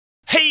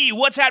Hey,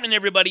 what's happening,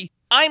 everybody?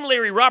 I'm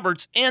Larry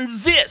Roberts,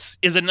 and this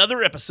is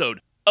another episode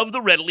of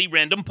the Readily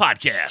Random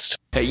Podcast.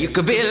 Hey, you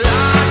could be larger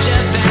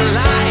than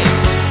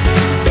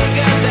life,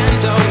 bigger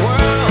than the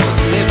world,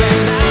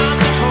 living out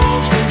the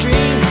hopes and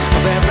dreams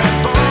of every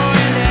boy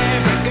and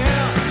every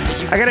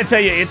girl. I gotta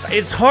tell you,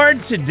 it's hard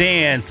to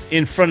dance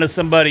in front of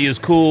somebody as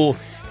cool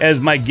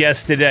as my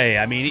guest today.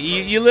 I mean,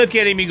 you look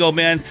at him, you go,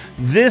 man,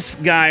 this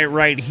guy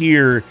right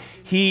here,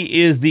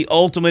 he is the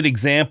ultimate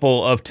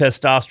example of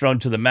testosterone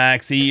to the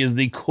max. He's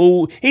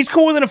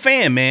cooler than a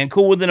fan, man.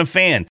 Cooler than a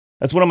fan.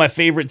 That's one of my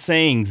favorite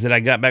sayings that I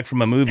got back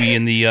from a movie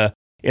in the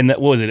what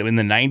was it, in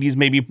the 90s,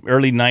 maybe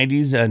early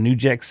 90s, New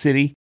Jack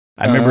City.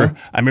 I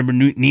remember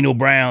Nino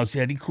Brown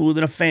said, he's cooler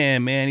than a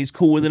fan, man. He's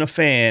cooler than a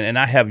fan. And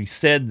I have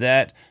said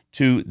that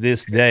to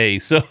this day.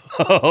 So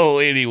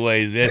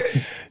anyways, man,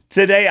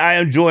 today I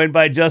am joined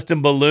by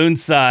Justin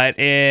Balloonside,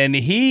 and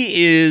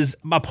he is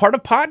a part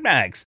of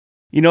PodMax.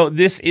 You know,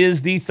 this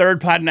is the third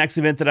PodMax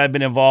event that I've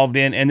been involved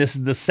in, and this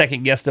is the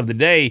second guest of the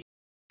day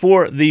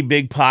for the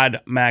big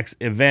PodMax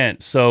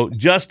event. So,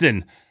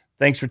 Justin,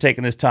 thanks for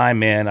taking this time,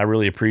 man. I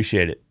really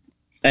appreciate it.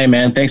 Hey,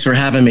 man, thanks for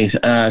having me.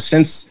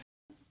 Since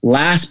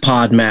last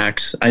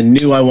PodMax, I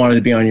knew I wanted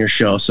to be on your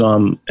show,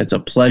 so it's a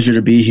pleasure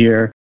to be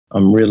here.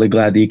 I'm really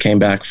glad that you came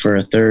back for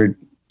a third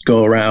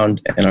go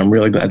around, and I'm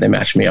really glad they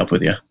matched me up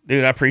with you.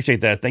 Dude, I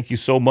appreciate that. Thank you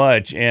so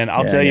much. And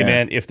I'll tell you,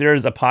 man, if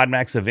there's a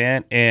PodMax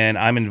event and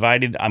I'm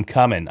invited, I'm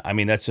coming. I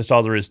mean, that's just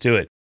all there is to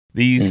it.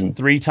 These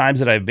 3 times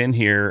that I've been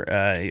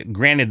here,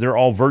 granted, they're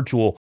all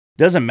virtual.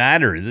 Doesn't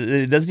matter.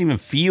 It doesn't even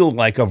feel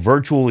like a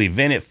virtual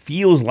event. It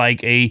feels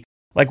like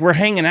we're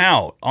hanging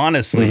out.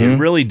 Honestly, it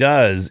really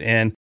does.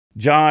 And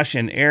Josh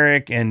and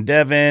Eric and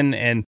Devin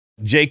and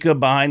Jacob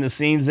behind the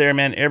scenes there,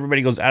 man,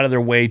 everybody goes out of their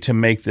way to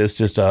make this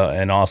just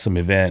an awesome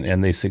event,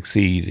 and they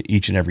succeed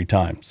each and every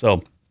time.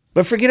 So,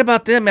 but forget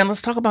about them, man.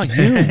 Let's talk about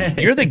you.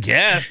 You're the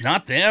guest,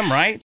 not them,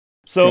 right?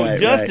 So,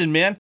 Justin,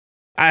 man,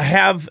 I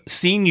have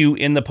seen you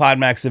in the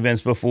PodMax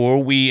events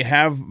before. We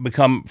have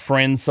become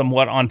friends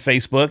somewhat on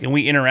Facebook, and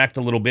we interact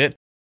a little bit,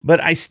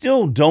 but I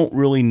still don't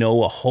really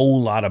know a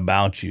whole lot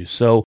about you.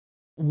 So,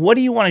 what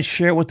do you want to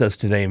share with us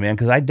today, man?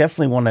 Because I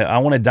definitely want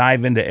to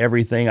dive into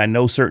everything. I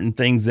know certain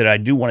things that I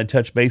do want to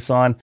touch base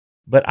on,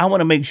 but I want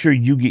to make sure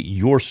you get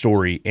your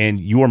story and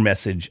your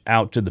message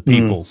out to the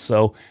people.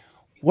 So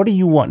what do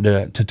you want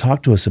to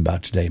talk to us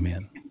about today,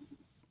 man?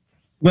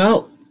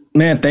 Well,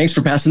 man, thanks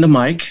for passing the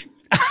mic.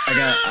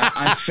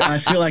 I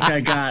feel like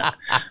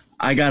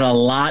I got a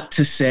lot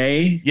to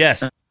say.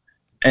 Yes.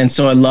 And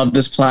so I love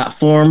this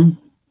platform.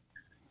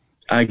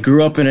 I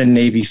grew up in a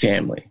Navy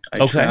family.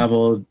 I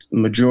traveled the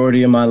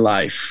majority of my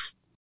life.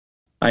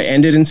 I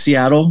ended in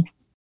Seattle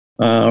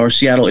or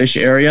Seattle-ish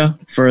area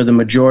for the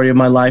majority of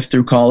my life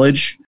through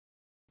college.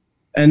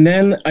 And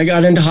then I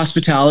got into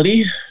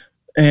hospitality,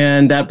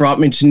 and that brought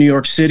me to New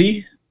York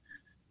City.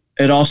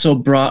 It also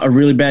brought a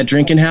really bad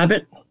drinking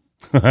habit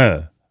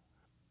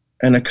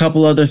and a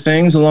couple other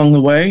things along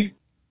the way.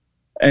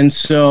 And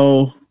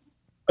so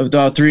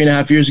about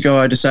 3.5 years ago,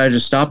 I decided to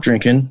stop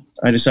drinking.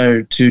 I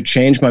decided to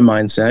change my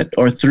mindset,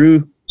 or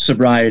through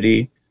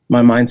sobriety,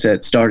 my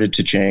mindset started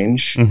to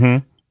change.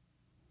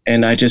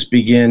 And I just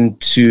began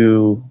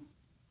to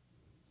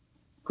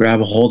grab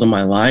a hold of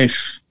my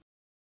life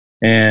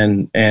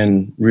and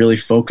really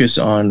focus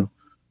on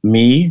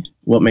me,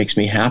 what makes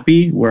me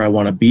happy, where I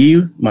want to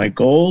be, my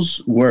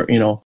goals, where,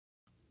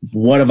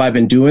 what have I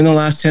been doing the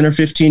last 10 or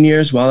 15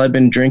 years while I've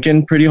been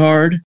drinking pretty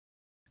hard.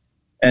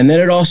 And then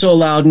it also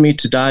allowed me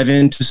to dive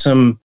into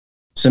some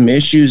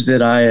issues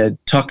that I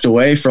had tucked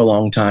away for a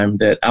long time,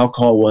 that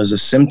alcohol was a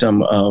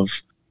symptom of,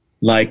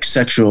 like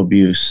sexual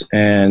abuse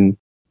and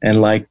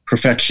like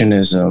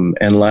perfectionism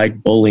and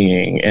like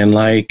bullying and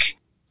like,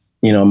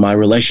 my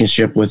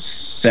relationship with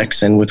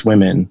sex and with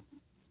women,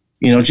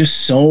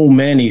 just so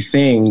many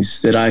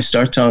things that I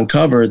start to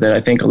uncover, that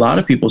I think a lot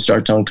of people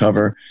start to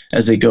uncover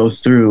as they go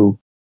through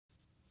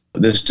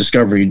this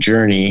discovery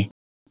journey,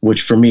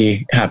 which for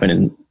me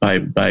happened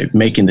by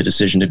making the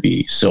decision to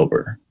be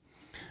sober.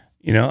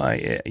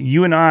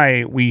 You and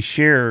I, we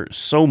share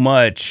so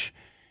much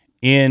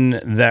in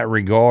that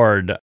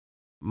regard.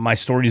 My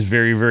story is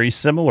very, very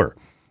similar.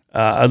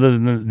 Other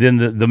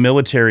than the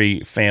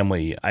military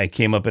family, I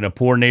came up in a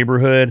poor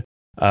neighborhood,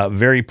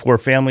 very poor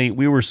family.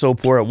 We were so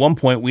poor at one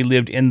point, we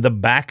lived in the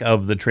back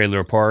of the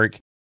trailer park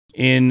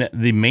in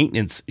the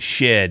maintenance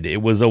shed.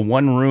 It was a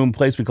 1-room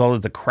place. We called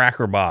it the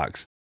Cracker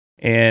Box.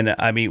 And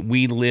I mean,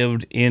 we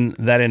lived in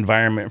that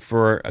environment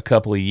for a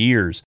couple of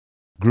years.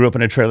 Grew up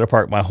in a trailer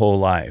park my whole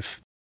life.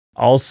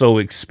 Also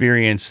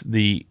experienced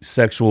the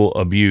sexual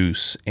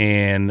abuse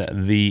and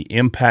the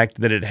impact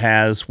that it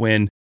has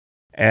when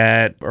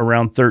at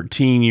around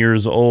 13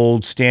 years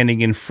old, standing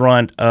in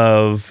front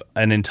of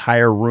an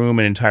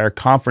entire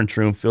conference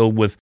room filled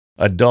with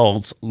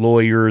adults,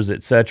 lawyers,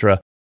 etc.,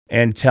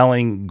 and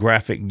telling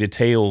graphic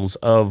details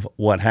of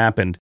what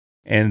happened,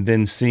 and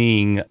then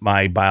seeing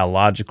my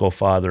biological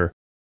father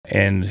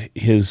and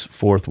his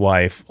fourth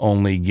wife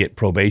only get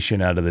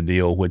probation out of the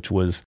deal, which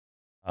was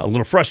a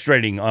little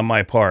frustrating on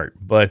my part,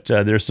 but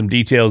there's some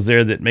details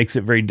there that makes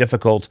it very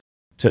difficult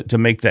to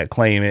make that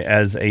claim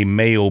as a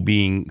male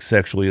being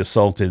sexually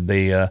assaulted.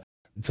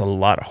 It's a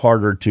lot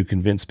harder to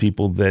convince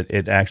people that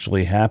it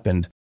actually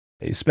happened,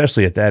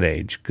 especially at that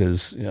age,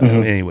 because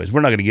anyways,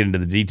 we're not going to get into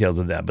the details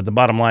of that, but the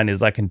bottom line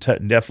is I can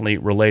definitely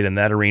relate in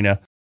that arena.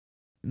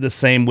 The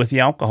same with the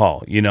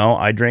alcohol.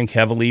 I drank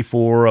heavily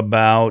for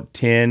about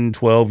 10,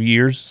 12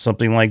 years,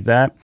 something like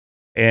that,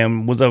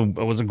 and was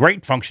a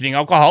great functioning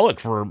alcoholic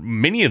for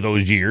many of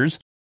those years.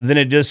 Then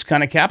it just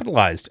kind of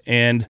capitalized,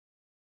 and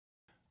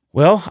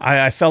well,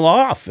 I fell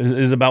off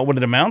is about what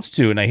it amounts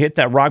to, and I hit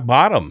that rock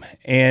bottom.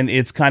 And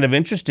it's kind of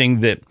interesting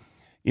that,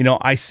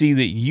 I see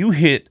that you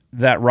hit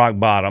that rock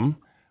bottom.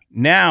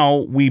 Now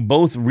we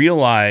both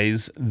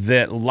realize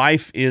that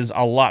life is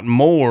a lot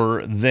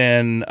more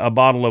than a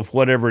bottle of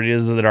whatever it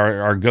is that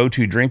our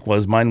go-to drink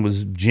was. Mine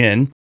was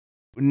gin.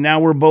 Now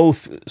we're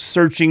both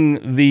searching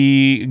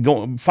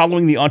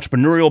following the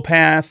entrepreneurial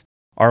path.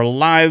 Our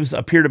lives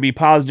appear to be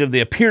positive. They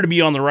appear to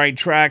be on the right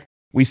track.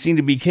 We seem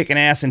to be kicking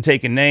ass and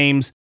taking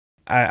names.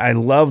 I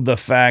love the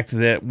fact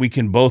that we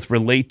can both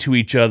relate to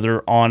each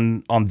other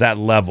on that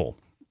level.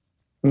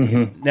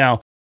 Mm-hmm.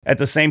 Now, at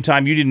the same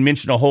time, you didn't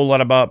mention a whole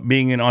lot about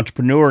being an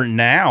entrepreneur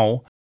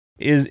now.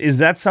 Is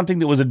that something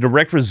that was a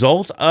direct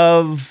result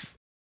of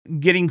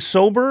getting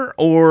sober,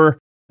 or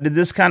did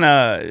this kind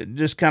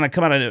of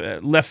come out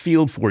of left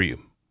field for you?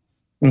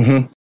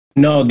 Mm-hmm.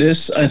 No,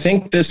 I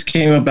think this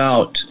came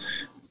about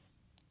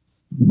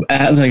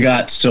as I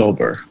got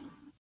sober.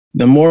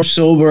 The more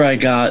sober I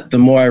got, the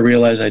more I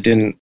realized I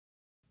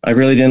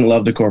really didn't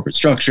love the corporate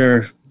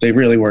structure. They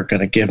really weren't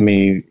going to give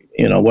me,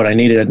 what I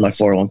needed in my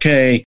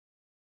 401k.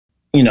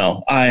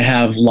 I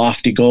have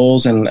lofty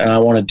goals and I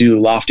want to do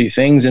lofty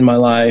things in my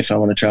life. I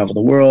want to travel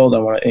the world. I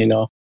want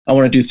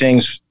to do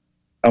things.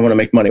 I want to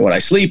make money when I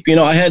sleep.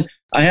 I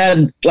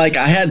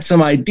had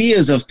some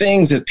ideas of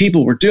things that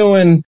people were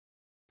doing,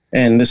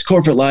 and this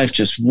corporate life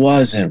just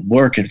wasn't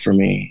working for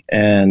me.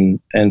 And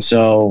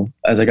so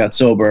as I got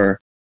sober,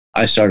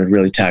 I started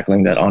really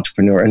tackling that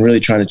entrepreneur and really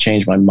trying to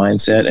change my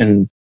mindset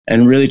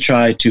and really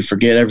try to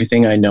forget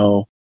everything I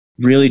know,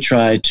 really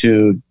try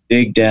to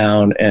dig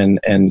down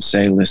and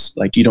say,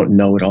 listen, you don't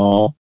know it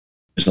all.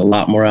 There's a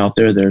lot more out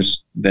there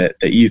that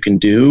you can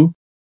do.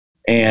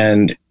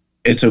 And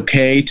it's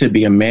okay to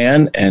be a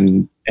man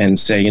and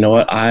say, you know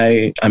what,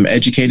 I'm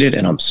educated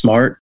and I'm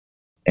smart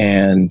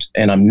and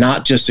I'm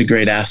not just a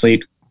great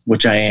athlete,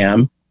 which I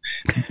am.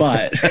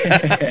 But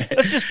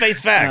let's just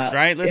face facts,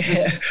 right? Let's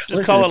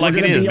just call it like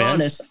it is, man.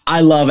 Honest,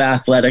 I love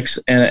athletics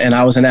and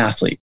I was an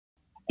athlete.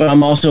 But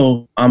I'm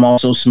also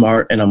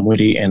smart and I'm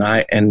witty and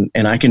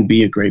I can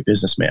be a great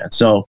businessman.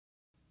 So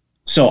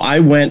I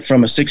went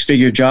from a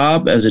 6-figure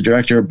job as a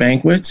director of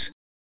banquets.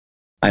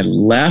 I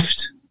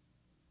left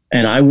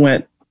and I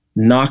went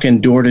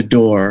knocking door to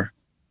door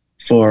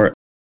for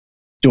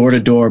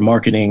door-to-door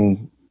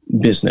marketing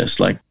business,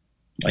 like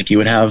you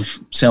would have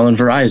selling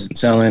Verizon,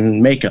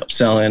 selling makeup,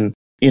 selling,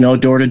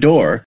 door to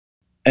door.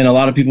 And a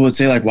lot of people would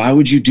say, why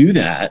would you do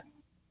that?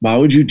 Why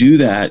would you do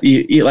that?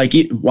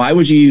 Why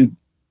would you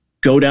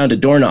go down to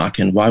door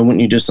knocking? Why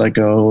wouldn't you just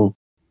go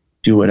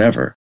do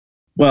whatever?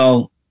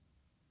 Well,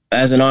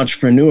 as an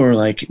entrepreneur,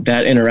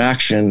 that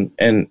interaction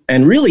and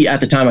really at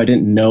the time I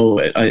didn't know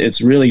it. It's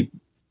really,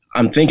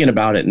 I'm thinking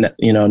about it,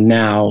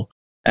 now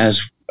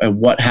as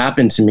what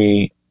happened to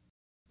me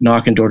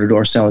knocking door to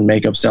door, selling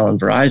makeup, selling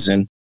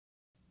Verizon,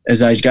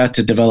 as I got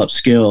to develop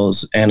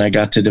skills and I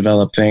got to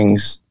develop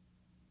things,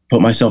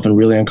 put myself in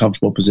really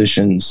uncomfortable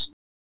positions,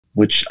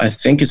 which I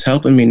think is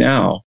helping me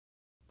now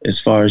as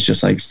far as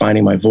just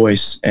finding my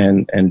voice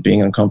and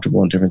being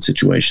uncomfortable in different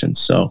situations.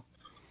 So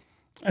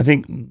I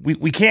think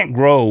we can't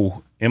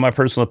grow, in my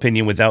personal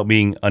opinion, without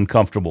being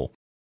uncomfortable.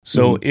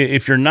 So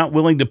if you're not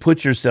willing to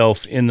put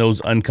yourself in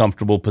those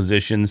uncomfortable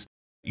positions,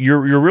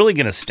 you're really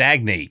going to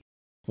stagnate.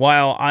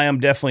 While I am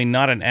definitely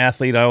not an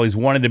athlete, I always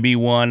wanted to be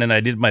one, and I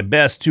did my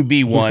best to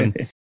be one.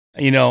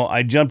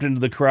 I jumped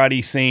into the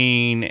karate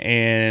scene,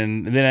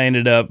 and then I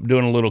ended up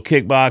doing a little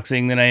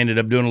kickboxing. Then I ended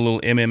up doing a little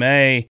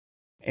MMA.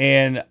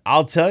 And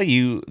I'll tell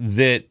you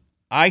that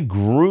I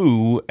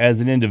grew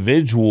as an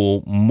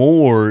individual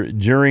more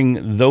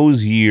during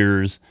those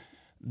years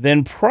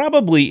than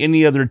probably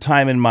any other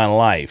time in my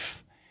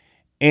life.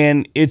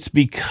 And it's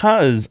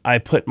because I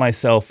put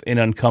myself in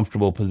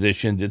uncomfortable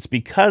positions. It's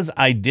because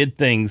I did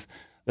things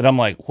that I'm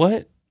like,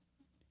 what?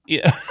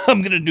 Yeah,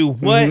 I'm going to do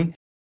what?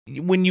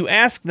 Mm-hmm. When you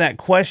ask that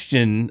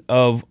question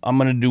of I'm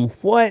going to do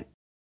what,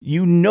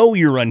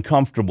 you're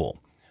uncomfortable.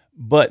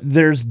 But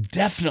there's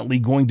definitely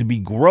going to be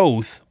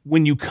growth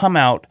when you come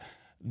out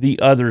the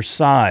other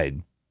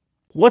side.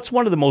 What's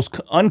one of the most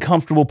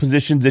uncomfortable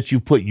positions that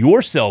you've put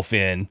yourself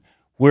in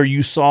where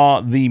you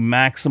saw the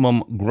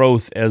maximum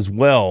growth as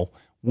well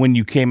when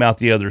you came out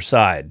the other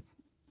side?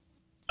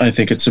 I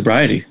think it's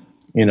sobriety.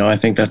 I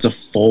think that's a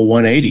full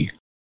 180.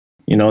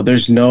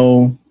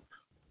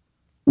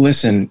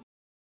 Listen,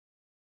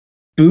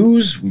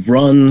 booze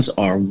runs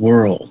our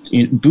world.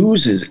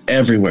 Booze is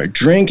everywhere.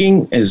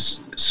 Drinking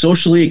is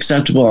socially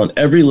acceptable on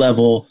every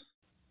level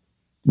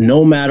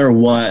no matter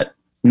what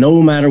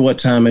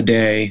time of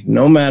day,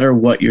 no matter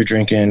what you're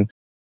drinking.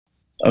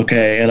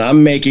 Okay. And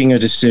I'm making a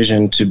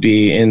decision to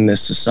be in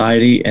this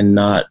society and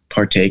not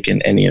partake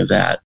in any of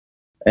that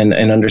and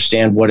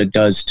understand what it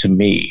does to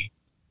me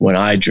when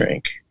I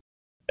drink.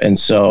 And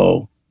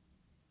so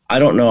I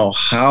don't know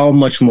how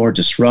much more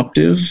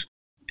disruptive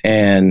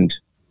and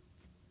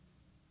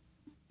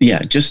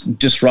just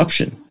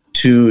disruption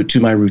to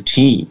my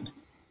routine.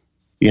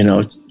 You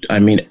know, I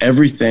mean,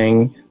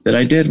 everything that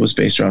I did was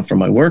based around from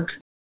my work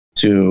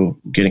to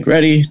getting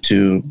ready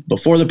to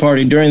before the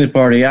party, during the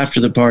party, after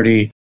the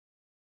party,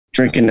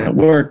 drinking at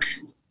work,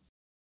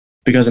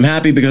 because I'm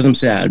happy, because I'm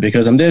sad,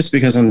 because I'm this,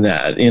 because I'm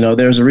that. You know,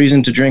 there's a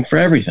reason to drink for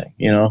everything,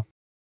 you know?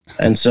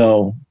 And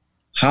so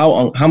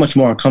how much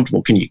more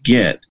uncomfortable can you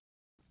get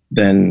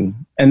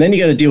and then you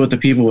got to deal with the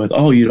people with,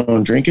 oh, you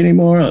don't drink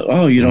anymore?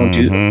 Oh, you don't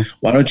do,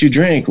 why don't you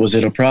drink? Was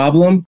it a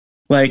problem?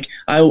 Like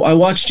I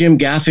watched Jim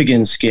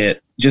Gaffigan's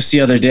skit just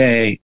the other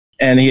day,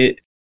 and he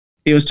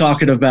was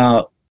talking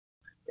about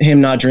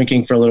him not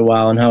drinking for a little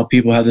while and how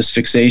people have this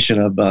fixation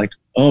of like,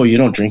 oh, you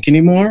don't drink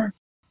anymore?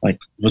 Like,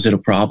 was it a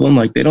problem?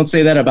 Like, they don't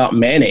say that about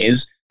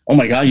mayonnaise. Oh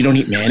my God, you don't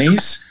eat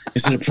mayonnaise?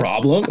 Is it a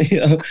problem? You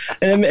know,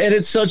 and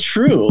it's so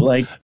true.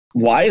 Like,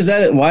 why is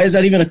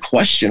that even a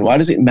question? Why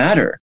does it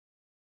matter?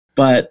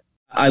 But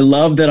I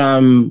love that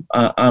I'm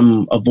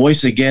a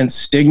voice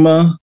against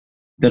stigma,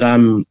 that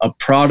I'm a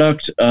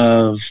product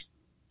of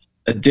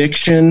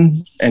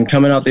addiction and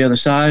coming out the other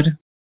side.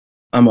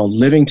 I'm a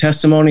living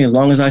testimony, as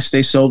long as I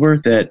stay sober,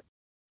 that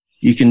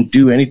you can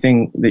do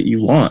anything that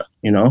you want,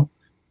 you know?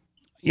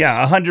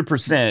 Yeah,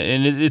 100%.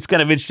 And it's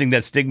kind of interesting,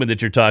 that stigma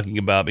that you're talking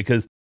about,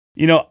 because,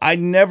 you know, I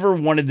never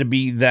wanted to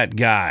be that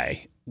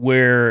guy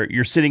where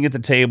you're sitting at the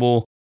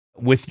table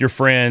with your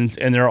friends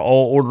and they're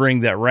all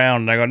ordering that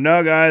round. And I go,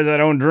 no, guys, I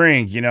don't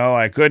drink. You know,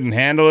 I couldn't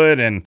handle it.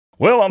 And,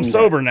 well, I'm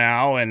sober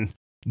now. And,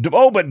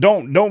 oh, but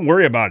don't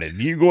worry about it.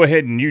 You go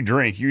ahead and you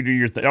drink. You do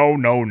your thing. Oh,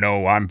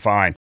 no, I'm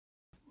fine.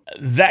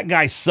 That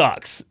guy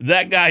sucks.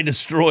 That guy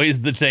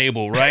destroys the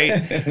table,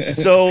 right?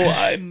 So,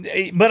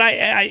 but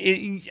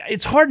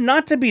it's hard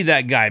not to be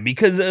that guy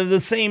because of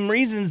the same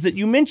reasons that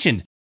you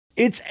mentioned.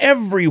 It's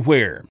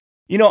everywhere.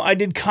 You know, I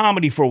did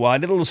comedy for a while. I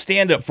did a little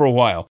stand-up for a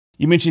while.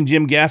 You mentioned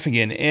Jim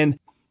Gaffigan, and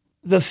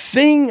the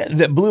thing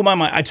that blew my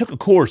mind, I took a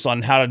course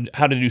on how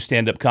to do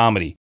stand-up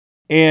comedy,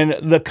 and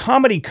the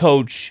comedy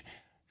coach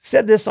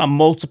said this on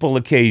multiple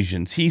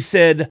occasions. He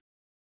said,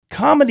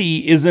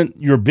 comedy isn't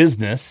your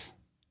business.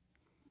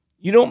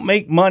 You don't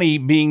make money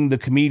being the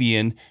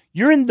comedian.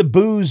 You're in the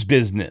booze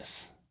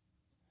business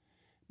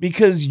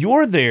because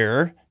you're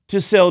there to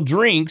sell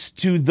drinks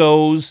to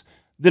those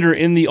that are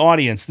in the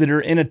audience, that are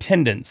in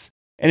attendance.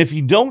 And if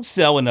you don't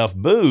sell enough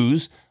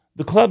booze,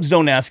 the clubs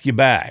don't ask you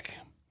back.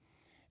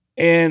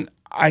 And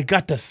I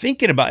got to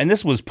thinking about, and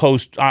this was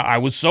I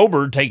was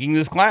sober taking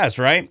this class,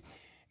 right?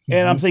 Mm-hmm.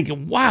 And I'm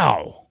thinking,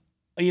 wow,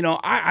 you know,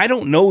 I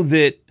don't know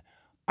that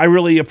I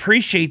really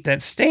appreciate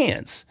that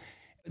stance.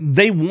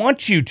 They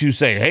want you to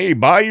say, hey,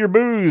 buy your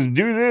booze,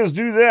 do this,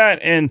 do that,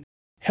 and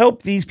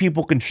help these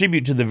people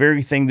contribute to the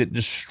very thing that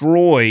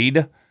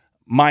destroyed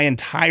my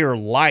entire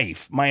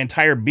life, my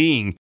entire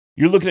being.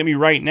 You're looking at me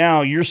right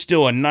now. You're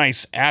still a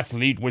nice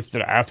athlete with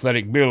the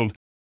athletic build.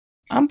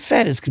 I'm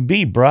fat as can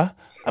be, bruh.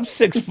 I'm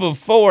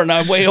 6'4" and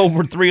I weigh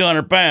over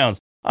 300 pounds.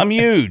 I'm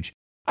huge.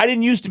 I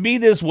didn't used to be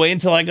this way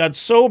until I got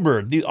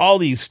sober. All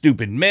these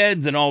stupid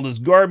meds and all this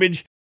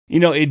garbage. You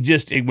know,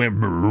 it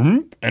went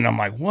boom, and I'm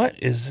like, what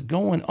is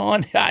going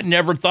on? I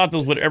never thought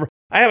this would ever.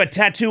 I have a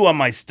tattoo on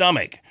my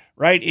stomach,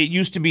 right? It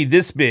used to be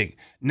this big.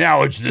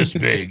 Now it's this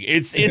big.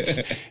 It's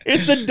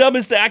the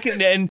dumbest thing I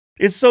can, and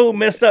it's so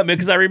messed up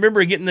because I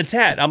remember getting the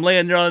tat. I'm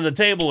laying there on the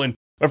table, and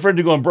my friend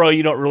are going, bro,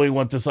 you don't really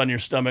want this on your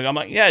stomach. I'm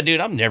like, yeah,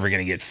 dude, I'm never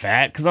gonna get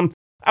fat because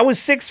I was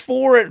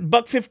 6'4" at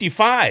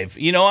 $155.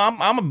 You know,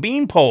 I'm a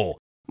beanpole.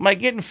 I'm like,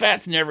 getting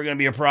fat's never gonna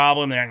be a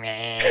problem. They're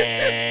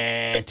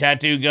like,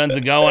 tattoo guns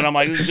are going. I'm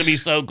like, this is gonna be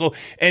so cool.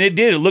 And it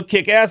did. It looked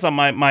kick ass on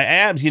my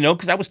abs, you know,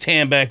 because I was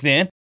tan back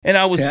then. And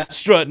I was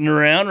strutting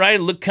around, right?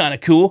 It looked kind of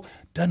cool.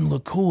 Doesn't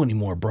look cool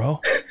anymore, bro.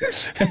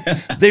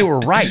 They were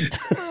right.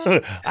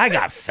 I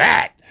got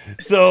fat.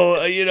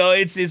 So, you know,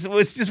 it's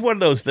just one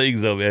of those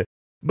things, though, man.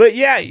 But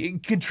yeah,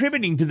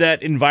 contributing to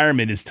that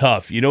environment is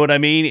tough. You know what I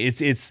mean?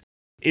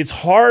 It's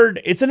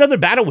hard. It's another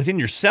battle within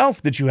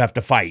yourself that you have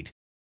to fight.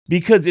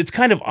 Because it's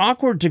kind of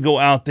awkward to go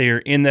out there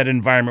in that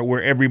environment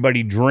where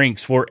everybody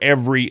drinks for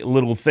every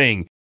little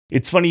thing.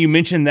 It's funny you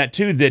mentioned that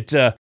too, that,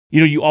 you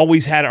know, you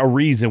always had a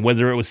reason,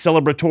 whether it was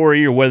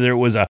celebratory or whether it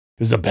was a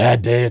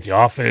bad day at the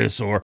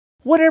office or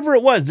whatever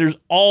it was. There's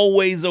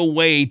always a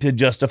way to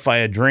justify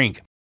a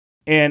drink.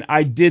 And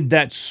I did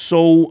that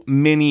so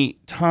many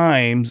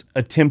times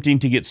attempting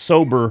to get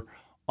sober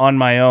on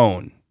my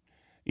own.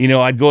 You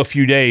know, I'd go a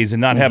few days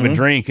and not have a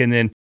drink, and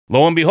then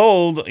lo and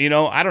behold, you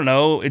know, I don't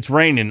know, it's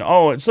raining.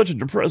 Oh, it's such a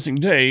depressing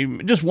day.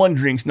 Just one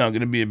drink's not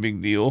going to be a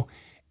big deal.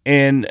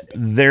 And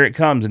there it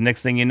comes. And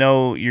next thing you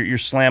know, you're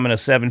slamming a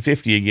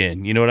 750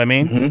 again. You know what I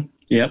mean? Mm-hmm.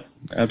 Yep,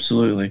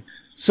 absolutely.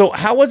 So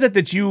how was it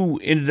that you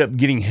ended up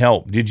getting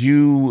help? Did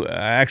you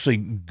actually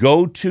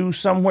go to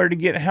somewhere to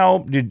get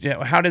help?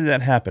 How did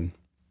that happen?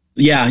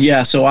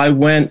 Yeah. So I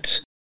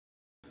went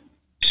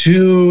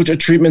to a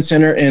treatment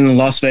center in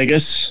Las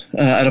Vegas,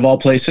 out of all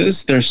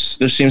places. There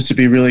seems to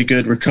be really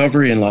good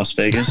recovery in Las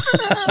Vegas,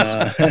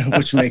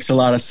 which makes a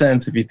lot of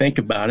sense if you think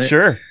about it.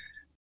 Sure.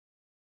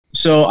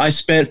 So I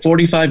spent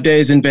 45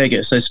 days in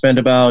Vegas. I spent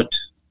about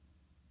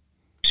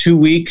 2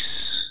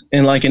 weeks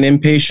in like an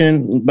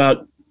inpatient,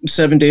 about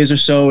 7 days or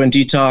so in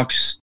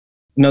detox,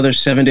 another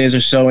 7 days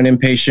or so in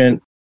inpatient.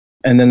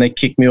 And then they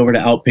kicked me over to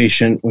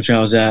outpatient, which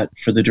I was at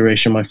for the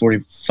duration of my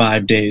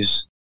 45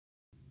 days.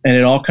 And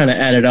it all kind of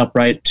added up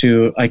right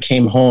to, I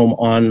came home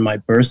on my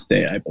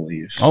birthday, I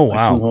believe. Oh, wow.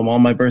 I flew home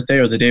on my birthday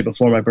or the day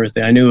before my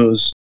birthday. I knew it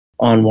was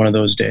on one of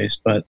those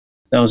days, but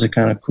that was a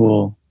kind of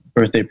cool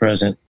birthday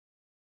present.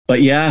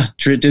 But yeah,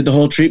 did the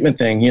whole treatment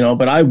thing,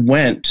 but I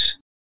went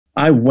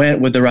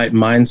with the right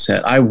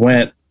mindset. I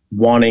went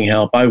wanting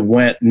help. I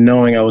went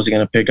knowing I was going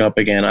to pick up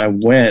again. I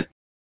went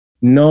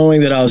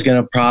knowing that I was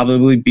going to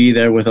probably be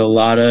there with a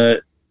lot of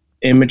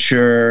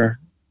immature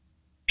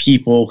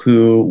people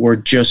who were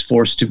just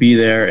forced to be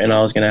there, and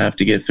I was going to have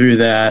to get through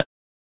that.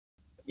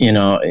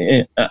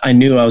 I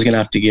knew I was going to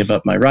have to give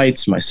up my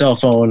rights, my cell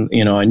phone.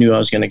 I knew I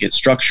was going to get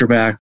structure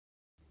back.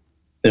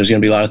 There's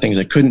going to be a lot of things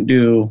I couldn't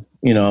do.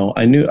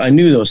 I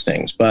knew those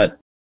things, but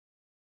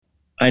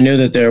I knew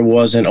that there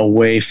wasn't a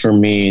way for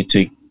me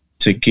to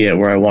get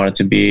where I wanted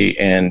to be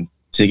and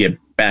to get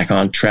back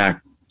on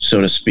track,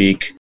 so to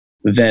speak,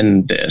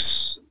 than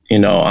this.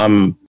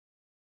 I'm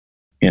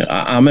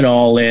an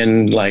all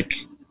in like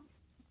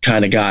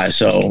kind of guy.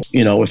 So,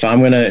 if I'm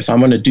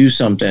going to do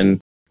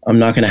something, I'm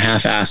not going to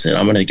half ass it.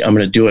 I'm going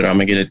to do it. I'm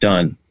going to get it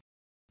done.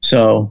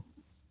 So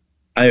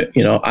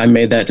I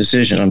made that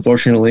decision.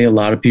 Unfortunately, a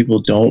lot of people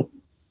don't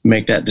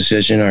make that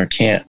decision or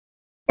can't,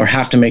 or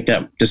have to make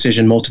that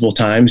decision multiple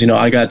times.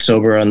 I got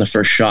sober on the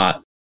first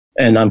shot,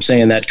 and I'm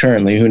saying that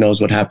currently. Who knows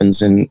what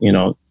happens in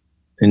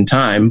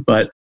time,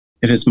 but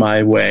if it's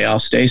my way, I'll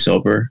stay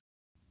sober.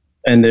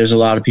 And there's a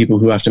lot of people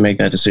who have to make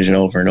that decision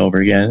over and over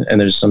again. And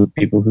there's some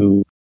people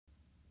who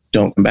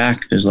don't come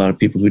back. There's a lot of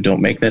people who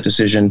don't make that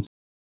decision.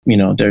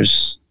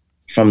 There's,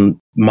 from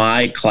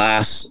my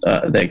class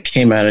that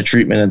came out of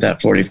treatment at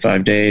that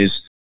 45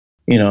 days,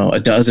 a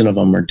dozen of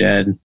them are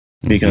dead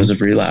because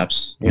of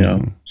relapse,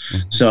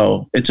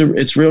 So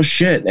it's real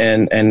shit.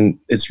 And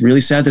it's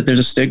really sad that there's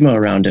a stigma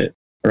around it,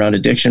 around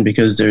addiction,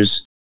 because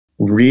there's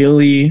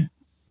really,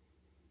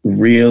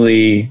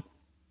 really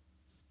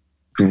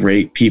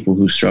great people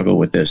who struggle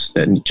with this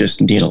that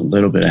just need a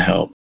little bit of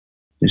help.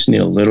 Just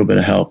need a little bit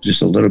of help,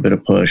 just a little bit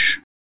of push.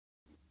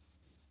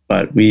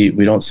 But we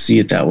don't see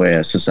it that way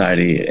as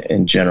society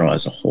in general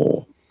as a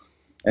whole.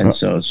 And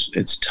so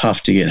it's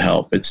tough to get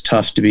help. It's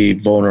tough to be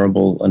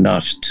vulnerable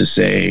enough to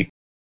say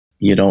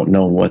you don't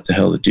know what the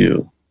hell to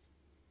do.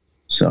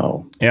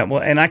 So yeah,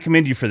 well, and I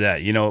commend you for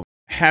that.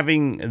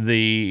 Having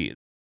the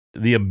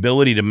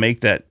ability to make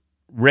that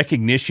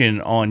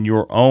recognition on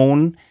your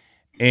own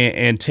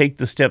and take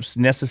the steps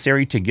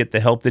necessary to get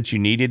the help that you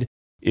needed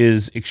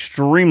is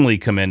extremely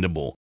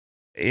commendable.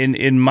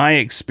 In my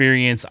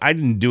experience, I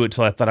didn't do it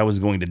till I thought I was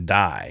going to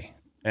die.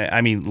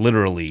 I mean,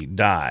 literally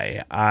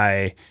die.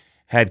 I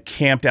had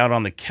camped out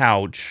on the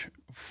couch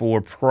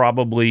for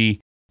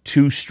probably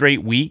 2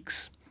 straight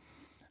weeks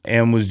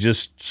and was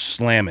just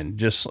slamming,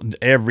 just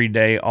every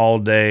day, all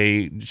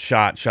day,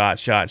 shot.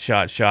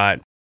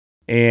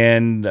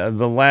 And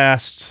the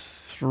last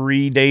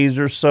 3 days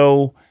or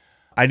so,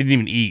 I didn't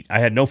even eat. I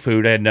had no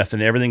food. I had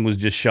nothing. Everything was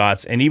just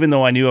shots. And even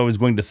though I knew I was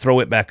going to throw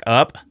it back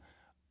up,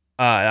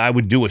 I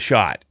would do a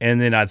shot,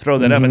 and then I'd throw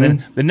that up, and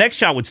then the next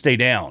shot would stay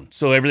down.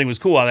 So everything was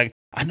cool. I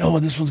know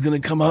this one's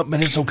going to come up,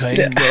 but it's okay.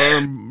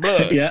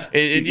 Yeah.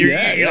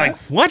 You're like,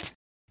 what?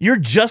 You're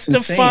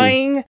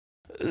justifying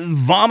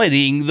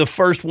vomiting the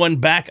first one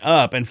back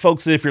up. And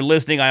folks, if you're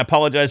listening, I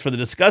apologize for the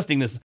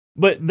disgustingness,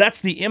 but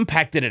that's the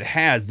impact that it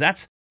has.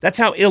 That's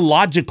how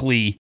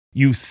illogically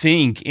you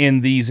think in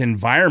these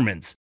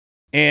environments.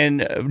 And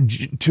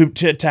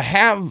to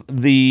have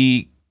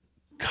the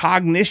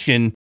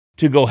cognition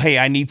to go, hey,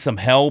 I need some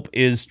help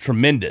is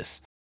tremendous,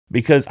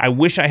 because I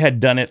wish I had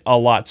done it a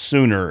lot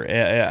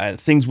sooner.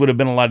 Things would have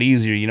been a lot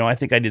easier. I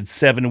think I did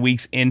 7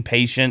 weeks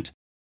inpatient,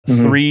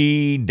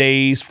 4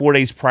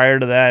 days prior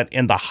to that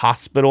in the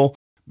hospital,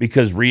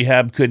 because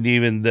rehab couldn't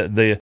even,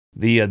 the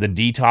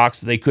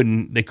detox, they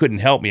couldn't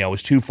help me. I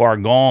was too far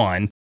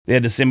gone. They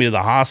had to send me to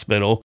the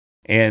hospital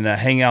and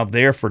hang out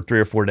there for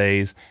 3 or 4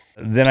 days.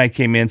 Then I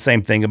came in,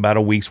 same thing, about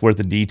a week's worth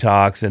of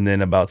detox, and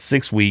then about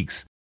 6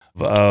 weeks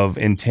of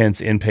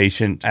intense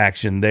inpatient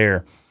action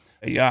there.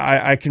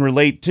 I can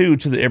relate to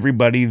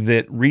everybody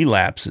that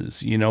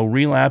relapses.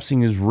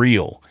 Relapsing is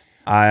real.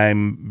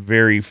 I'm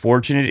very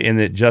fortunate in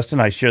that,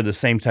 Justin, I share the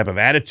same type of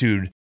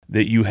attitude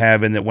that you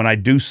have, in that when I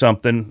do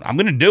something, I'm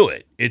going to do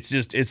it.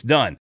 It's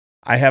done.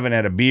 I haven't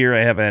had a beer.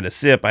 I haven't had a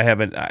sip. I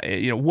haven't,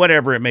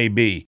 whatever it may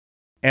be.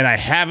 And I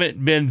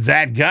haven't been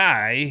that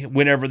guy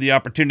whenever the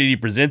opportunity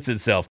presents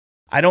itself.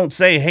 I don't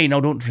say, hey, no,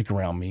 don't drink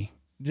around me.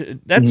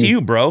 That's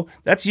you, bro.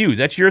 That's you.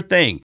 That's your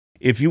thing.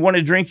 If you want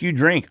to drink, you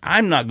drink.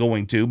 I'm not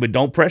going to, but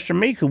don't pressure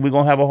me because we're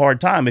going to have a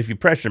hard time if you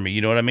pressure me.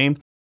 You know what I mean?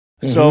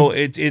 So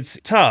it's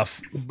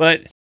tough.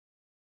 But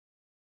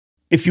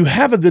if you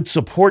have a good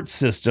support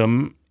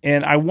system,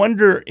 and I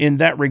wonder in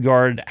that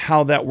regard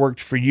how that worked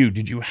for you.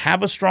 Did you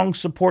have a strong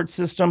support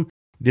system?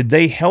 Did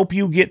they help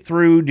you get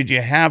through? Did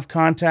you have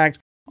contact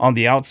on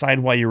the outside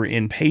while you were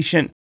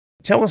inpatient?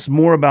 Tell us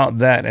more about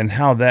that and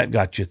how that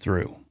got you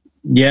through.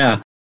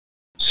 Yeah.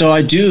 So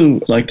I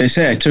do, like they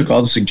say, I took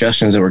all the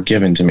suggestions that were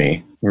given to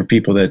me. Were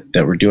people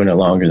that were doing it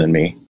longer than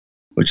me,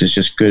 which is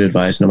just good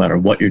advice no matter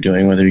what you're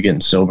doing, whether you're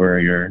getting sober or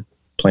you're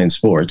playing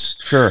sports.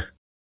 Sure.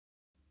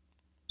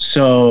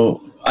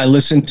 So I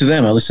listened to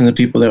them. I listened to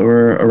people that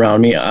were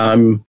around me.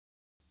 I'm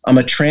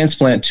a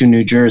transplant to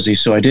New Jersey,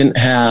 so I don't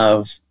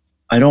have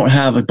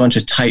a bunch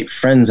of tight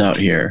friends out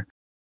here.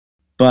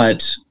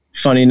 But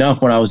funny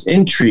enough, when I was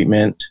in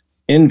treatment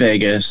in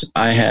Vegas,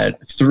 I had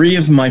 3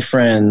 of my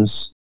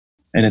friends.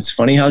 And it's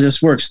funny how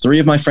this works. 3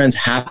 of my friends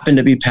happened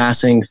to be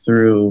passing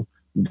through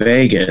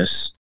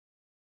Vegas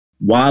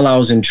while I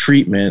was in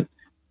treatment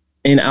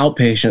in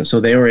outpatient. So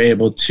they were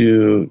able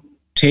to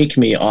take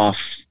me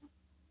off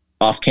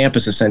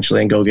campus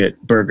essentially and go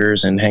get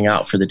burgers and hang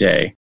out for the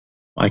day.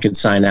 I could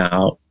sign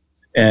out.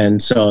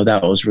 And so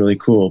that was really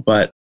cool.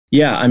 But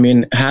yeah, I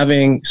mean,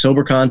 having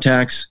sober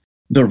contacts,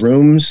 the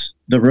rooms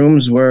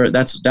were,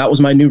 that was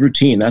my new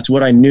routine. That's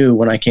what I knew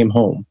when I came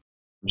home.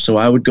 So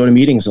I would go to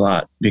meetings a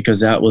lot because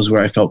that was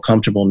where I felt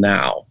comfortable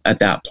now at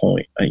that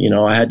point.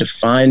 I had to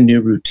find new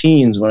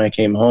routines when I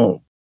came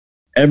home.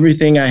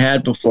 Everything I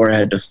had before I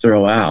had to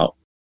throw out,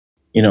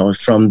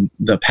 from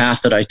the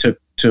path that I took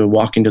to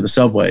walking to the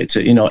subway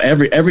to,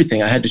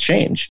 everything I had to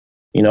change.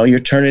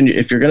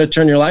 If you're going to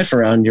turn your life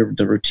around,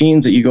 the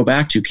routines that you go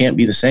back to can't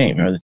be the same.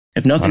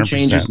 If nothing 100%.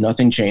 changes,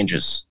 nothing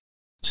changes.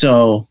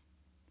 So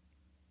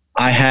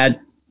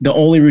the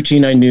only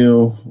routine I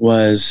knew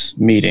was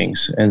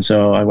meetings. And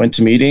so I went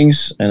to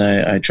meetings and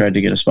I tried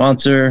to get a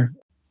sponsor.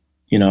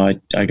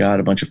 I got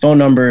a bunch of phone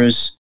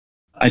numbers.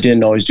 I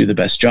didn't always do the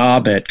best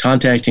job at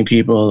contacting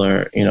people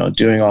or,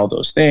 doing all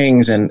those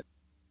things.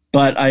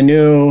 But I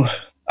knew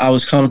I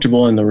was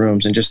comfortable in the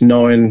rooms, and just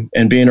knowing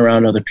and being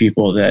around other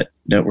people that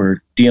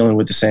were dealing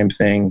with the same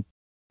thing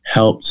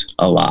helped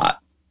a lot,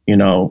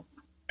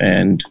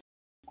 and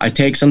I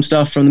take some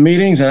stuff from the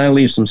meetings and I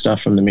leave some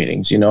stuff from the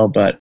meetings,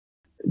 but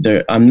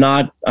I'm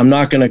not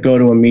going to go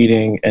to a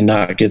meeting and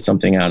not get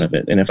something out of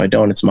it. And if I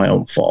don't, it's my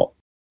own fault.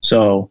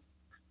 So,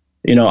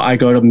 I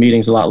go to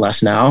meetings a lot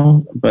less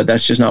now, but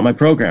that's just not my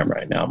program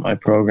right now. My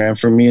program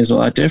for me is a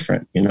lot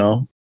different,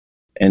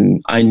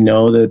 and I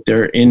know that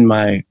they're in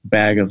my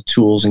bag of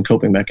tools and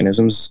coping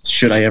mechanisms.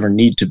 Should I ever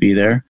need to be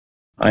there,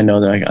 I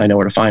know that I know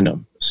where to find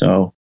them.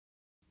 So,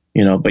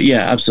 but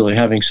yeah, absolutely.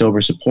 Having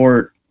sober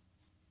support,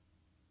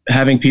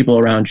 having people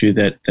around you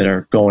that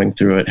are going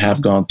through it,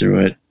 have gone through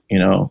it,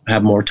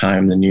 have more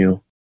time than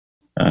you,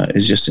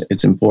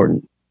 it's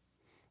important.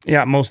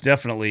 Yeah, most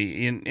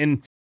definitely.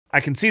 And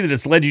I can see that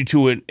it's led you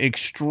to an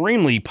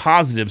extremely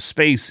positive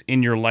space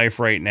in your life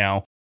right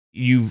now.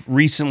 You've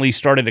recently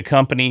started a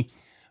company.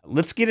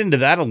 Let's get into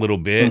that a little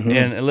bit,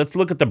 and let's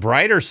look at the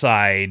brighter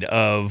side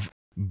of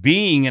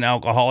being an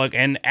alcoholic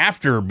and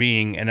after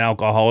being an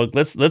alcoholic.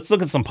 Let's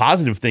look at some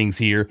positive things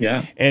here,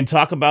 and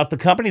talk about the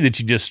company that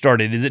you just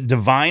started. Is it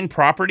Divine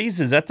Properties?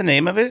 Is that the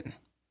name of it?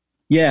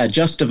 Yeah,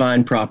 Just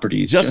Divine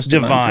Properties. Just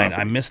Divine.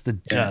 I missed the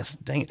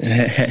just. Dang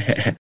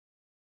it.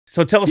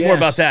 So tell us more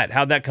about that.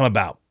 How'd that come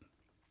about?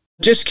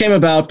 Just came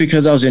about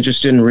because I was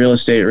interested in real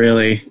estate,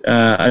 really.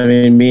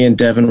 Me and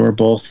Devin were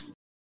both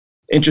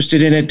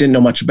interested in it, didn't know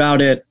much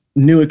about it,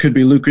 knew it could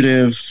be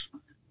lucrative.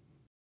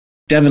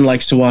 Devin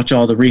likes to watch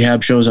all the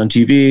rehab shows on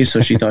TV, so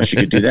she thought she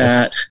could do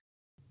that.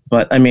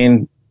 But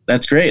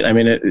that's great.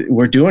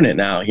 We're doing it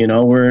now.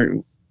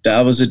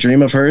 That was a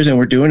dream of hers, and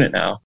we're doing it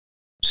now.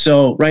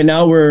 So right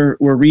now we're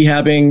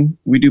rehabbing.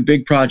 We do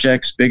big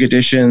projects, big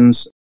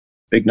additions,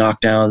 big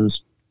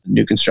knockdowns,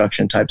 new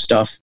construction type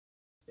stuff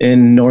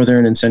in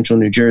northern and central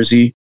New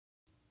Jersey.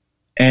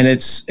 And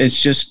it's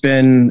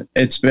been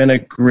a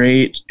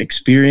great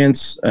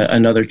experience,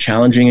 another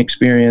challenging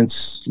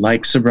experience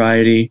like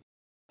sobriety.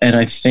 And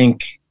I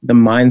think the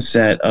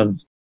mindset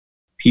of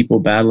people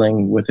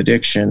battling with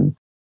addiction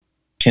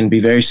can be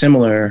very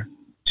similar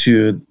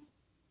to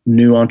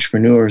new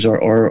entrepreneurs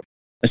or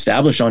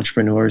established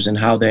entrepreneurs, and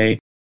how they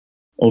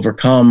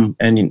overcome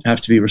and have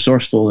to be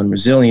resourceful and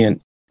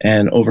resilient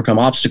and overcome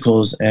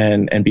obstacles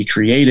and be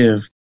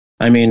creative.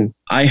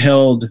 I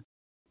held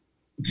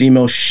the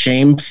most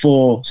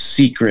shameful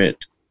secret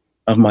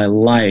of my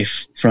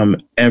life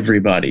from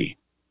everybody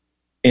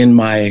in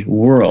my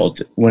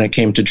world when it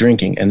came to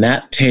drinking. And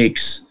that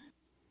takes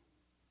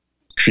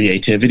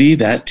creativity,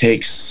 that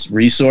takes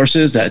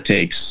resources, that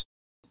takes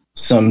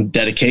some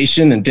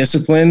dedication and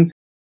discipline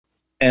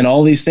and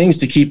all these things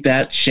to keep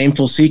that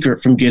shameful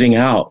secret from getting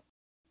out,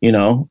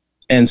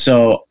 And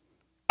so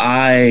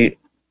I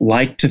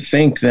like to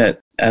think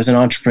that as an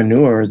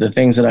entrepreneur, the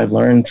things that I've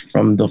learned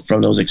from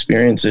those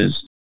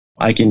experiences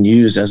I can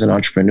use as an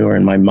entrepreneur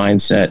in my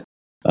mindset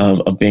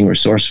of being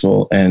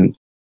resourceful and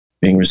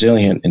being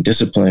resilient and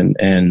disciplined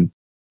and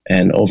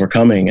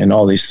overcoming and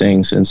all these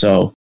things. And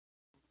so,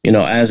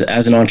 as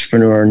an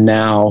entrepreneur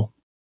now,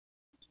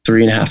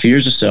 3.5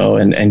 years or so,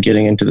 and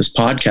getting into this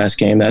podcast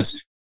game,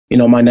 that's,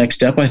 my next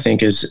step, I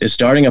think, is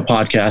starting a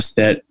podcast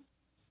that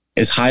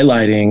is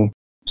highlighting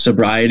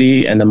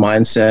sobriety and the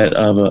mindset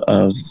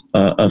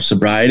of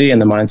sobriety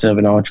and the mindset of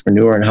an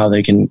entrepreneur and how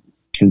they can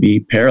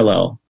be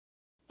parallel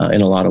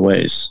in a lot of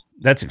ways.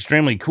 That's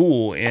extremely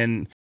cool.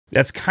 And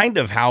that's kind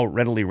of how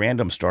Readily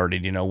Random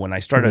started. When I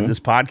started this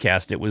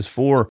podcast, it was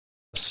for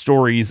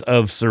stories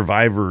of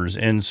survivors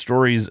and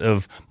stories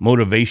of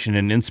motivation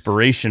and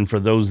inspiration for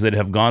those that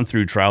have gone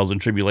through trials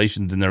and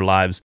tribulations in their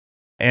lives.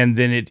 And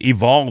then it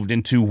evolved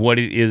into what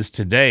it is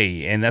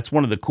today. And that's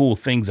one of the cool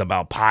things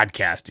about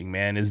podcasting,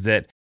 man, is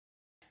that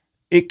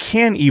it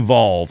can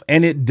evolve,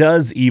 and it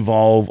does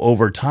evolve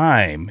over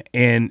time.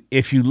 And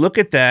if you look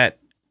at that,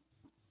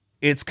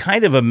 it's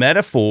kind of a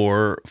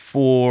metaphor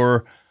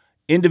for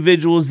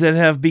individuals that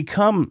have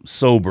become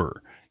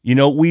sober.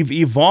 We've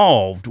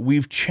evolved,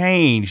 we've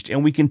changed,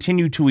 and we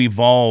continue to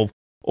evolve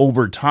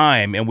over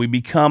time. And we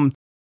become,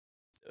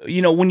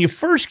 when you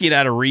first get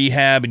out of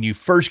rehab and you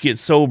first get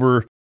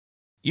sober,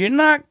 you're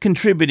not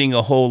contributing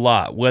a whole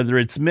lot, whether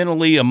it's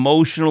mentally,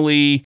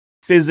 emotionally,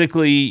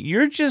 physically.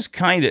 You're just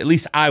kind of, at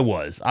least I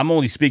was, I'm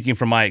only speaking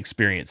from my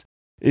experience,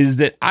 is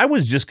that I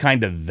was just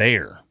kind of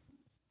there.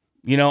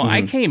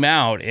 I came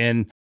out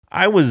and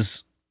I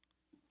was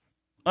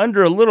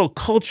under a little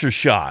culture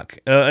shock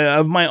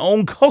of my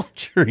own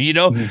culture,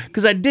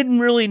 because I didn't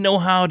really know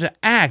how to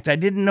act. I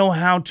didn't know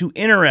how to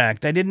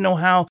interact. I didn't know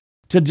how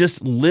to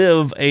just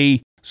live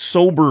a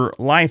sober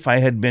life. I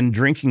had been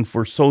drinking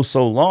for so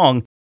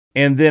long.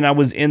 And then I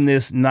was in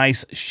this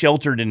nice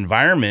sheltered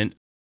environment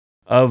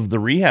of the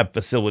rehab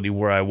facility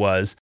where I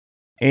was.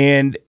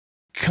 And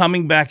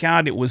coming back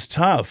out, it was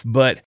tough.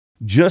 But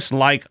just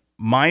like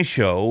my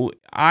show,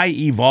 I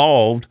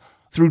evolved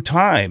through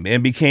time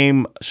and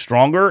became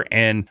stronger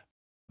and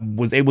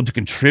was able to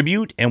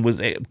contribute and was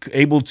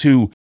able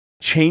to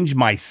change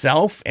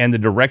myself and the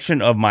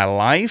direction of my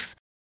life.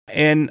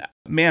 And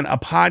man, a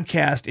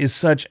podcast is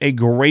such a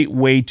great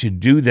way to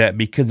do that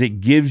because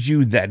it gives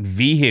you that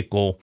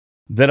vehicle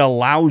that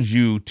allows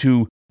you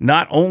to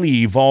not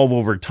only evolve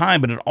over time,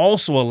 but it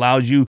also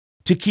allows you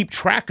to keep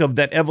track of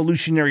that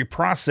evolutionary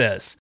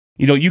process.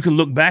 You can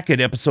look back at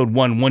episode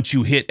 1 once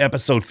you hit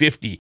episode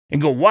 50 and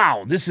go,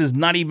 wow, this is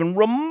not even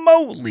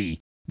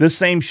remotely the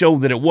same show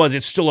that it was.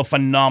 It's still a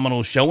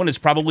phenomenal show, and it's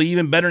probably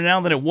even better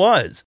now than it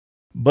was.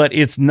 But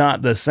it's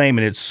not the same,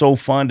 and it's so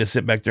fun to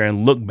sit back there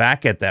and look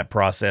back at that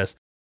process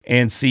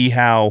and see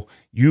how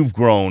you've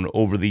grown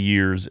over the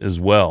years as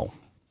well.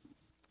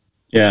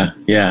 Yeah,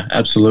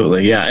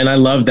 absolutely. Yeah. And I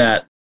love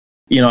that.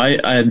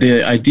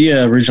 The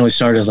idea originally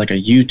started as like a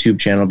YouTube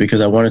channel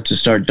because I wanted to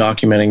start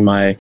documenting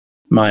my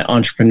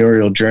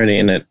entrepreneurial journey,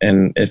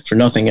 and if for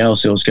nothing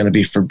else, it was going to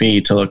be for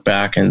me to look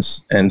back and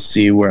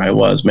see where I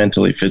was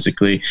mentally,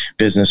 physically,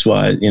 business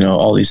wise,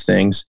 all these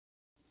things.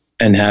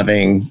 And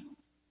having,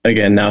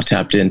 again, now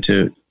tapped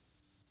into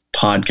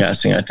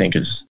podcasting, I think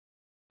is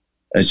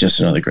just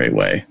another great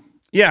way.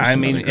 Yeah.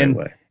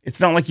 It's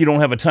not like you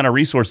don't have a ton of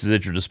resources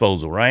at your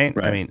disposal, right?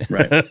 Right.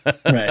 Right.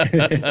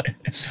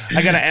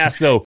 I got to ask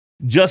though,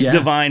 Just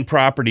Divine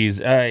Properties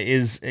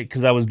is,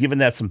 because I was giving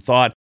that some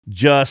thought.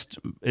 Just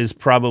is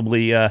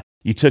probably,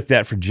 you took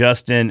that for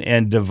Justin,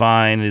 and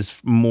Divine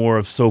is more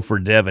of so for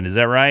Devin. Is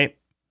that right?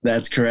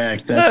 That's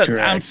correct. That's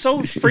correct. I'm so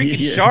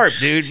freaking sharp,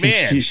 dude,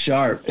 man. He's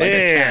sharp. Like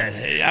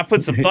I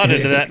put some thought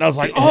into that, and I was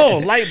like, oh,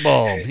 light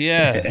bulb.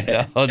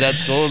 Yeah. Oh,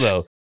 that's cool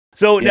though.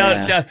 So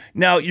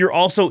now you're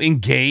also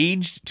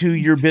engaged to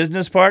your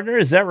business partner.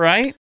 Is that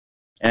right?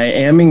 I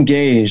am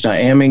engaged.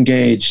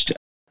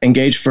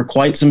 Engaged for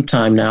quite some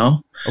time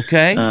now.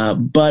 Okay.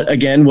 But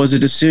again, was a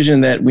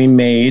decision that we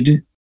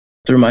made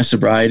through my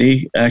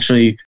sobriety.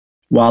 Actually,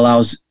 while I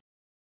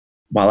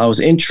was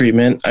in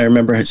treatment, I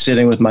remember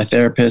sitting with my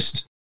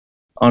therapist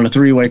on a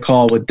 3-way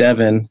call with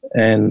Devin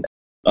and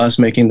us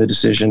making the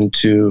decision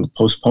to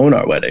postpone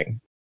our wedding.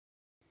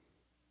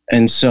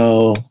 And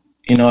so,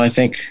 I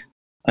think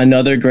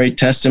another great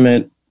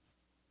testament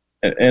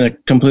in a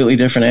completely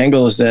different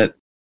angle is that,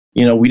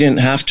 we didn't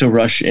have to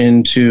rush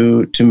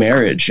into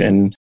marriage,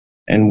 and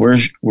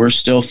we're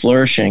still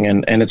flourishing,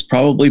 and it's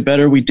probably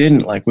better we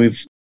didn't. Like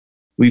we've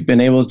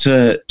been able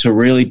to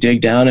really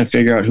dig down and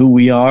figure out who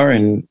we are,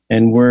 and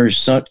we're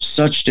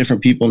such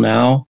different people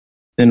now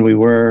than we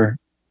were,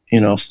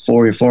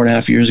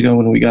 4.5 years ago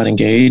when we got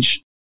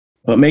engaged.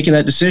 But making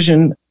that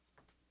decision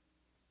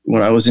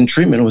when I was in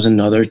treatment was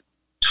another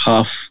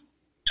tough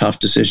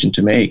decision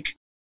to make.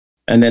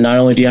 And then not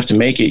only do you have to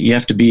make it, you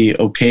have to be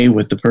okay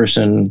with the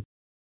person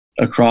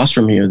across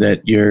from you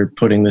that you're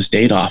putting this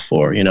date off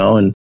for,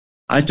 and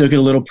I took it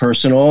a little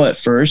personal at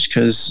first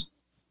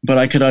but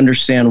I could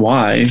understand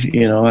why,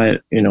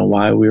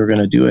 why we were going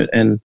to do it.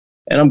 And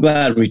I'm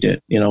glad we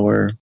did,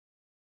 and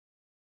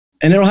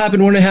it'll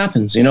happen when it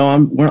happens.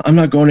 I'm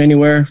not going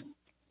anywhere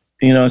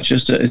it's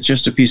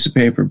just a piece of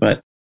paper,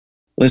 but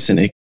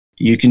listen,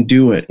 you can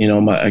do it.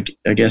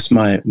 I guess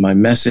my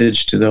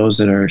message to those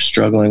that are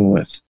struggling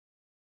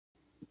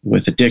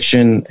with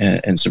addiction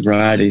and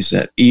sobriety is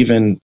that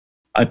even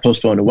I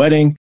postponed a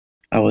wedding.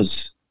 I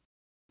was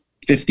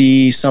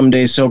 50 some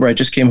days sober. I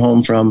just came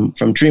home from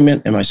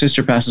treatment, and my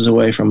sister passes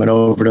away from an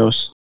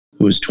overdose,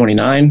 who was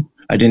 29.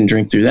 I didn't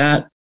drink through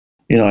that.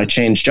 I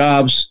changed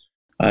jobs.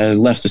 I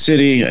left the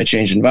city. I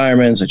changed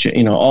environments.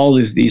 All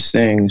these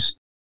things,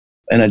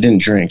 and I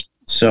didn't drink.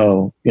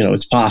 So,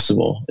 it's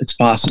possible. It's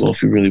possible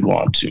if you really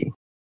want to.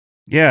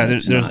 Yeah,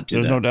 there's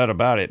no doubt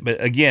about it.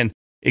 But again,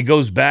 it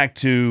goes back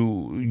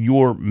to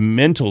your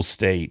mental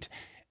state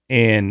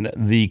and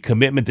the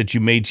commitment that you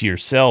made to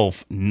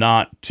yourself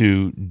not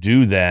to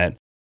do that.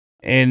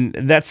 And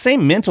that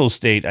same mental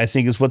state, I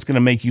think, is what's going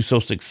to make you so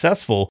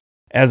successful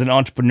as an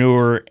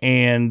entrepreneur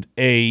and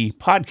a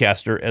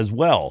podcaster as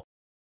well.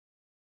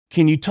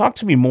 Can you talk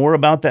to me more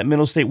about that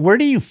mental state? Where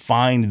do you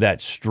find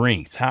that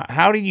strength?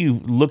 How do you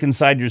look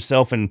inside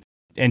yourself and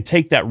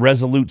take that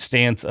resolute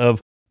stance of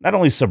not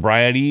only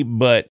sobriety,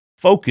 but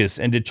focus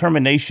and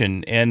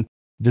determination and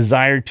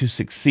desire to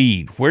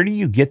succeed? Where do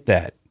you get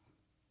that?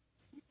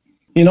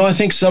 I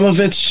think some of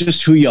it's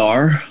just who you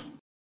are.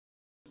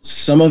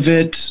 Some of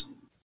it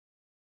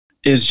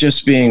is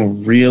just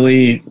being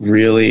really,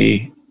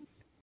 really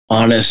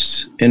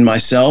honest in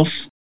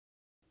myself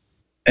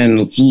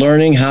and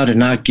learning how to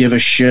not give a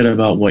shit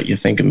about what you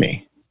think of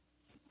me.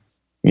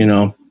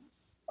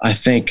 I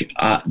think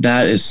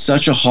that is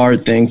such a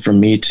hard thing for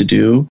me to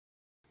do.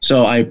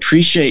 So I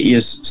appreciate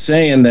you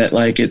saying that,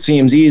 like, it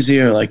seems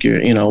easier, like you're,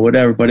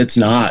 whatever, but it's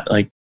not.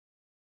 Like,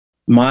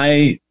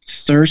 my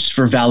thirst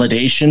for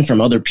validation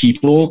from other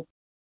people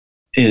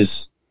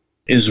is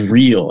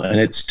real, and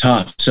it's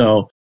tough.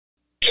 So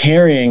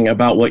caring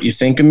about what you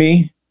think of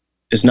me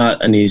is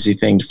not an easy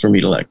thing for me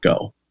to let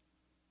go.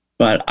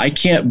 But I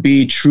can't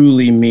be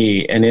truly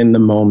me and in the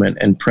moment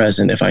and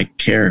present if I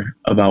care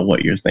about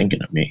what you're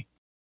thinking of me.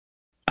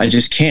 I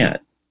just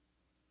can't.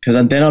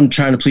 Because then I'm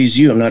trying to please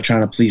you. I'm not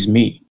trying to please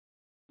me.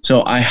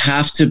 So I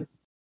have to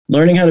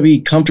learning how to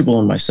be comfortable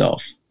in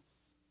myself,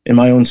 in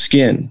my own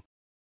skin.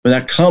 But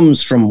that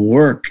comes from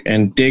work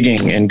and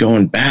digging and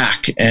going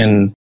back.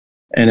 And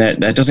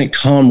that doesn't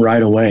come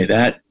right away.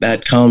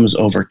 That comes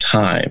over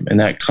time. And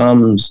that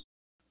comes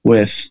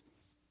with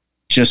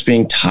just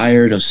being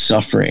tired of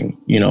suffering.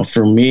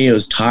 For me, I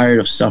was tired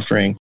of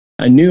suffering.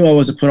 I knew I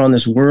wasn't put on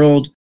this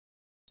world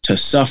to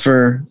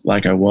suffer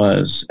like I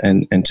was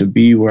and to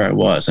be where I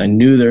was. I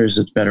knew there's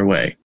a better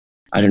way.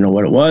 I didn't know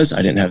what it was.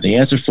 I didn't have the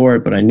answer for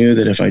it, but I knew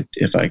that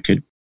if I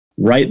could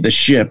right the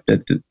ship,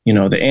 that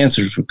the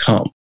answers would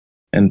come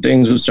and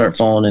things would start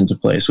falling into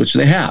place, which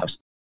they have.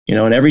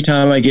 And every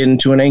time I get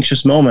into an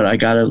anxious moment, I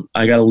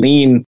gotta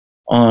lean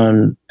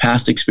on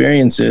past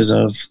experiences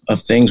of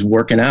things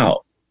working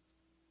out.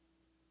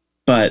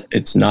 But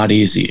it's not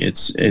easy.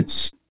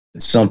 It's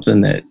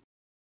something that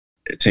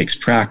it takes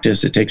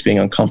practice. It takes being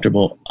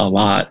uncomfortable a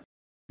lot,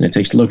 and it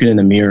takes looking in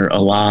the mirror a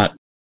lot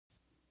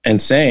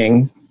and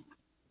saying,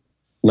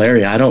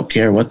 Larry, I don't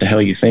care what the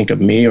hell you think of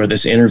me or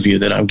this interview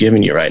that I'm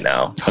giving you right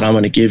now, but I'm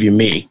going to give you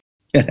me.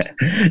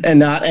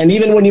 and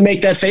even when you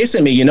make that face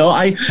at me,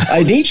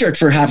 I knee jerk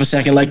for half a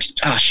second, like,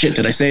 shit,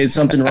 did I say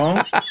something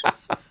wrong?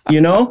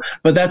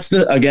 But that's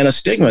again, a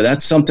stigma.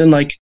 That's something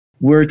like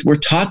we're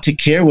taught to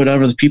care what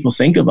other people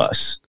think of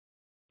us.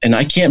 And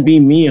I can't be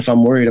me if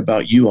I'm worried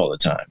about you all the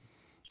time.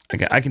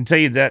 Okay, I can tell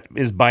you that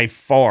is by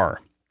far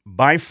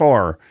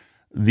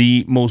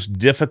the most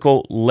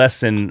difficult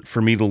lesson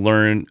for me to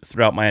learn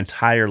throughout my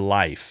entire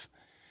life.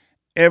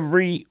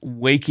 Every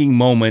waking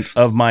moment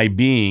of my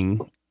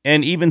being,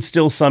 and even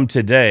still some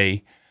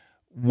today,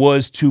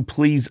 was to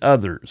please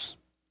others,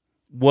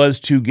 was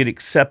to get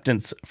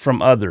acceptance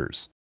from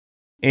others.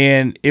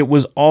 And it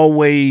was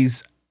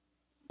always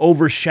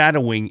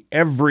overshadowing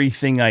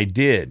everything I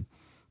did.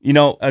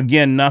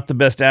 Again, not the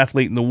best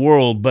athlete in the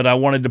world, but I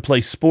wanted to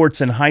play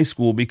sports in high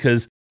school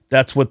because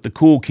that's what the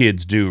cool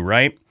kids do,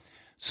 right?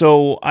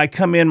 So I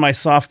come in my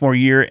sophomore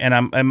year,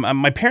 and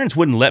my parents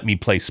wouldn't let me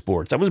play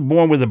sports. I was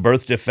born with a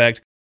birth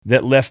defect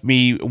that left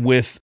me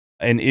with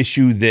an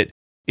issue that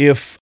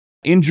if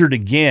injured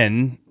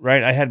again,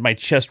 right, I had my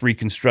chest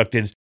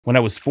reconstructed when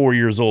I was 4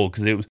 years old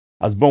because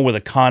I was born with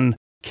a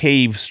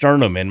concave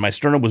sternum, and my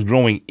sternum was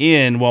growing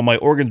in while my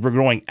organs were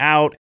growing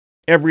out.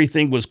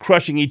 Everything was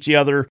crushing each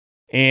other.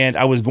 And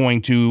I was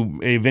going to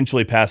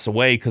eventually pass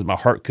away because my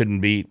heart couldn't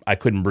beat, I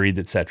couldn't breathe,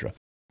 etc.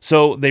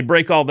 So they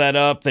break all that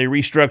up. They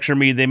restructure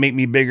me. They make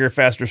me bigger,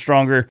 faster,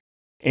 stronger.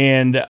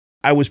 And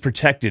I was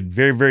protected,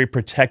 very, very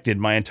protected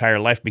my entire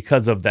life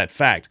because of that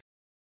fact.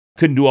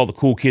 Couldn't do all the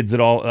cool kids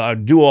do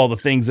all the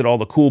things that all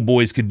the cool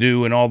boys could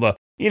do and all the,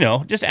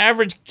 just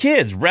average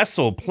kids,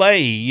 wrestle,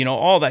 play,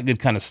 all that good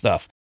kind of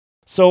stuff.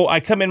 So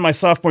I come in my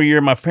sophomore year.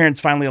 My parents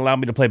finally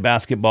allowed me to play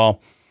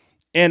basketball.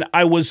 And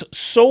I was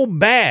so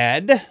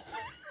bad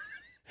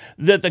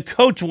that the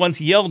coach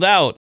once yelled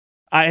out,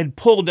 I had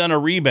pulled down a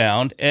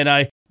rebound, and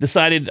I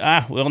decided,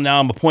 now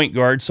I'm a point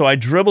guard. So I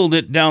dribbled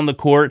it down the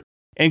court,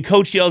 and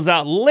coach yells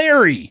out,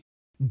 Larry,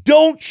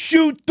 don't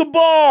shoot the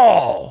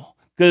ball,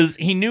 because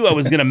he knew I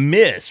was going to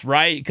miss,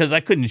 right? Because I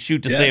couldn't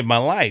shoot to save my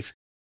life.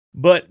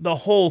 But the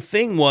whole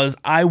thing was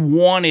I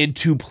wanted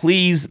to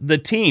please the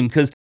team,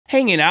 because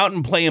hanging out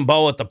and playing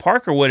ball at the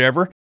park or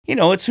whatever, you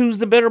know, it's who's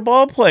the better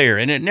ball player.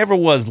 And it never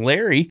was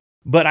Larry,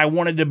 but I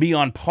wanted to be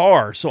on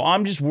par. So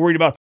I'm just worried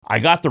about, I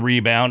got the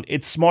rebound.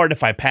 It's smart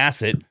if I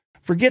pass it.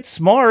 Forget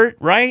smart,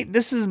 right?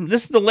 This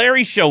is the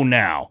Larry show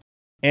now.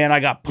 And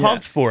I got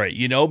punked for it,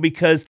 you know,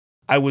 because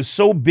I was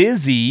so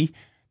busy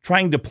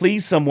trying to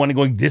please someone and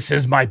going, this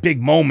is my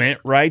big moment,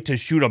 right? To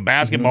shoot a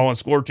basketball and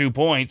score 2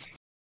 points,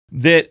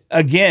 that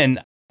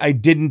again, I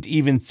didn't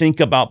even think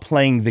about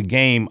playing the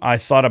game. I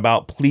thought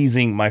about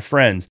pleasing my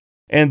friends.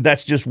 And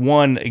that's just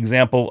one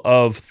example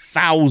of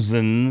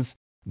thousands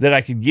that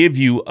I could give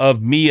you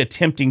of me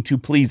attempting to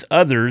please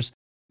others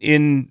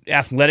in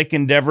athletic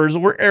endeavors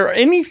or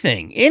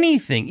anything,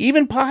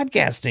 even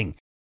podcasting.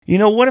 You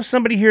know, what if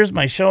somebody hears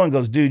my show and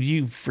goes, dude,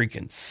 you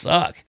freaking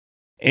suck?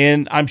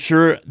 And I'm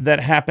sure that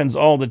happens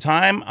all the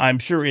time. I'm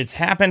sure it's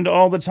happened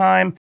all the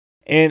time.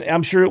 And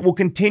I'm sure it will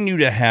continue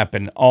to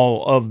happen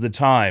all of the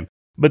time.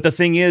 But the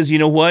thing is, you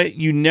know what?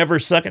 You never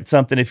suck at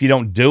something if you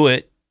don't do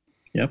it.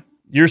 Yep.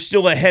 You're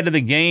still ahead of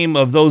the game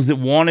of those that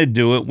want to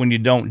do it when you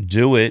don't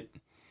do it.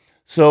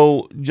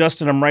 So,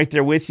 Justin, I'm right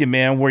there with you,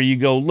 man, where you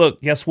go,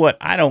 look, guess what?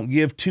 I don't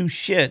give two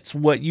shits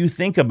what you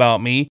think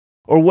about me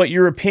or what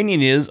your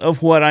opinion is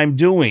of what I'm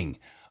doing.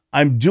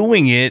 I'm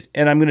doing it,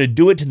 and I'm going to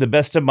do it to the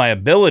best of my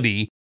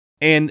ability.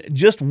 And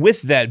just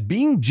with that,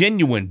 being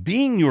genuine,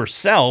 being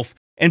yourself,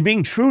 and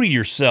being true to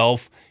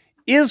yourself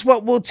is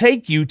what will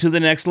take you to the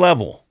next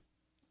level.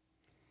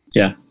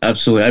 Yeah,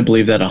 absolutely. I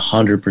believe that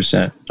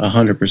 100%,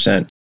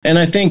 100%. And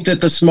I think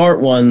that the smart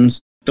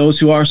ones, those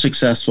who are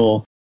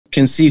successful,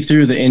 can see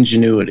through the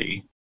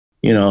ingenuity.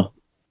 You know,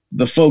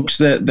 the folks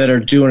that are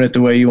doing it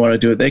the way you want to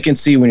do it, they can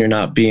see when you're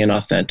not being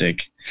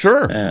authentic.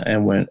 Sure.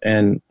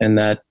 And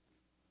that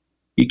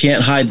you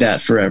can't hide that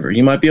forever.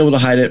 You might be able to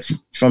hide it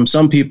from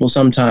some people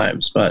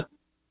sometimes, but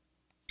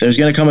there's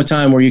going to come a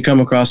time where you come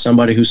across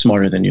somebody who's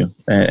smarter than you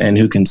and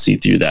who can see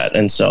through that.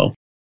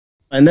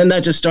 And then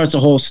that just starts a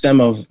whole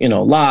stem of, you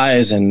know,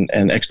 lies and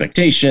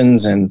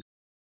expectations, and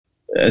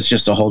it's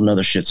just a whole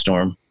nother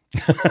shitstorm.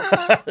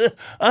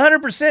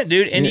 100%,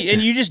 dude. And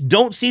you just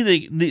don't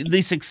see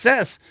the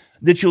success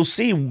that you'll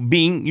see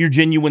being your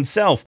genuine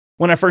self.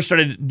 When I first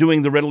started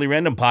doing the Readily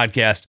Random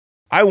podcast,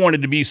 I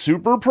wanted to be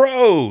super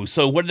pro.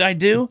 So what did I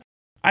do?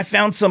 I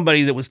found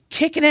somebody that was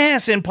kicking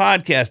ass in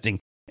podcasting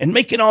and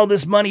making all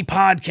this money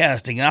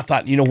podcasting. And I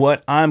thought, you know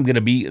what? I'm going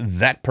to be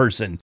that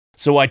person.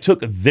 So I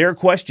took their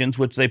questions,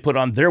 which they put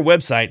on their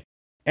website,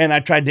 and I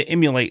tried to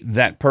emulate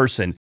that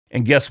person.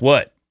 And guess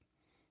what?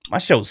 My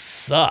show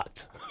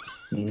sucked.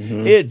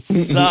 Mm-hmm. It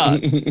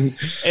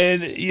sucked.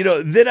 And, you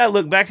know, then I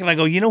look back and I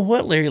go, you know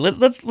what, Larry,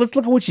 let's look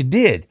at what you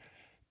did.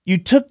 You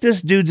took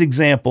this dude's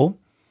example,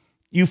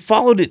 you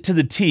followed it to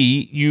the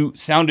T, you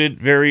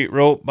sounded very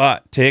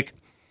robotic.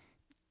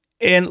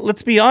 And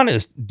let's be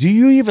honest, do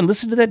you even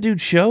listen to that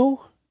dude's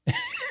show?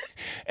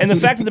 And the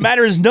fact of the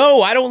matter is,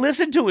 no, I don't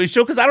listen to his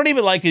show because I don't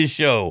even like his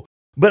show.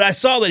 But I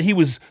saw that he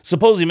was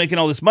supposedly making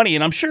all this money,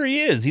 and I'm sure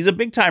he is. He's a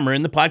big timer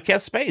in the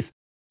podcast space.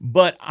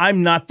 But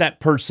I'm not that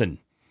person.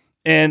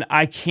 And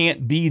I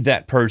can't be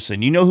that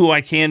person. You know who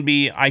I can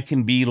be? I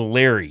can be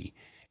Larry.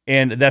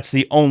 And that's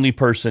the only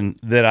person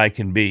that I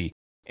can be.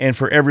 And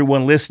for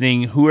everyone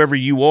listening, whoever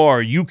you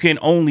are, you can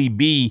only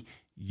be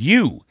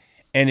you.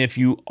 And if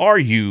you are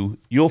you,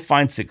 you'll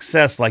find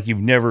success like you've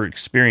never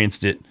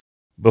experienced it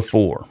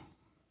before.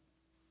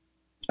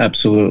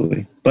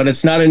 Absolutely. But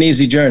it's not an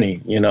easy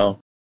journey, you know.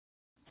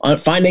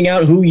 Finding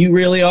out who you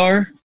really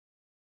are,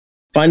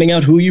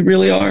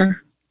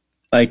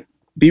 like,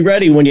 be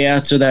ready when you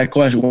answer that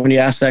question, when you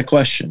ask that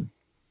question.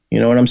 You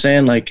know what I'm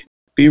saying? Like,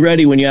 be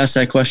ready when you ask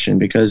that question,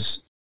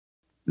 because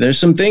there's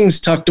some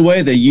things tucked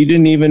away that you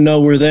didn't even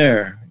know were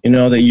there, you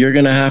know, that you're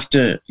going to have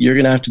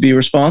to be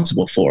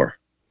responsible for,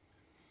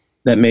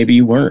 that maybe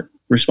you weren't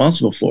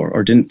responsible for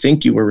or didn't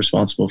think you were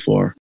responsible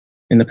for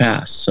in the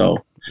past.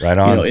 So, right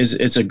on. You know,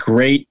 it's a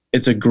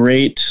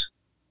great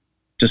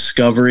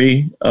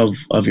discovery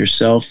of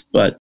yourself,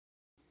 but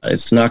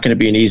it's not going to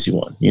be an easy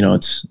one. You know,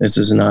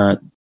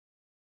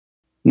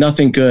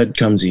 nothing good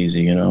comes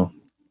easy, you know?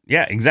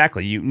 Yeah,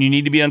 exactly. You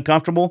need to be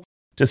uncomfortable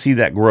to see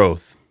that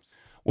growth.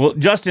 Well,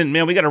 Justin,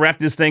 man, we got to wrap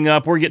this thing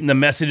up. We're getting the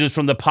messages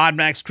from the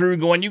PodMax crew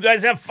going, you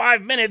guys have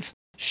 5 minutes,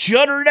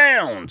 shut her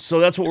down. So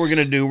that's what we're going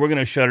to do. We're going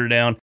to shut her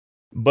down.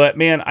 But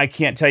man, I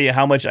can't tell you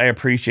how much I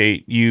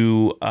appreciate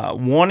you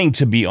wanting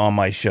to be on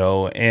my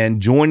show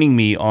and joining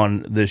me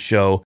on this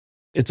show.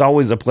 It's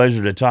always a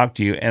pleasure to talk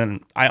to you.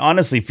 And I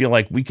honestly feel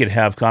like we could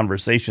have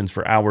conversations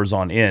for hours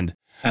on end.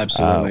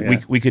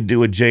 Absolutely. We could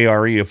do a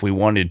JRE if we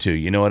wanted to.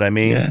 You know what I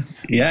mean?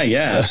 Yeah,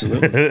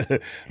 absolutely.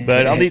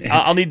 But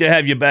I'll need to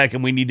have you back,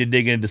 and we need to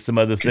dig into some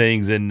other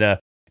things and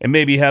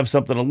maybe have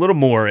something a little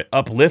more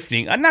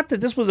uplifting. Not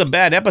that this was a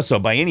bad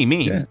episode by any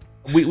means. Yeah.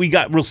 We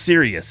got real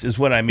serious, is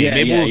what I mean.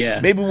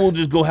 Maybe we'll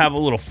just go have a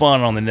little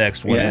fun on the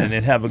next one and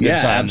have a good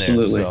time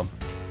absolutely. there.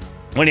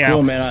 So, anyhow,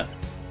 cool, man.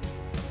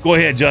 Go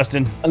ahead,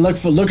 Justin. I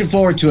looking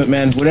forward to it,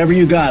 man. Whatever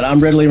you got, I'm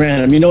readily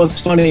random. You know what's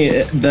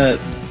funny?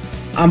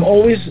 I'm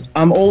always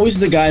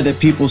the guy that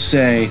people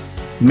say,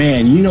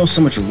 man, you know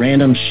so much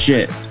random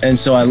shit, and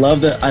so I love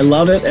that. I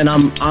love it, and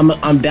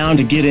I'm down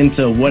to get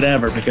into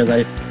whatever, because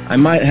I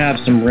might have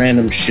some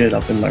random shit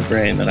up in my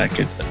brain that I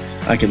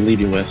could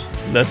leave you with.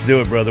 Let's do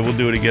it, brother. We'll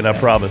do it again. I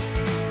promise.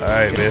 All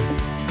right, man.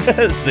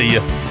 See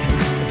ya.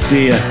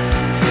 See ya.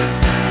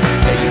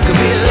 You could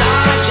be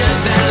larger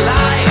than life.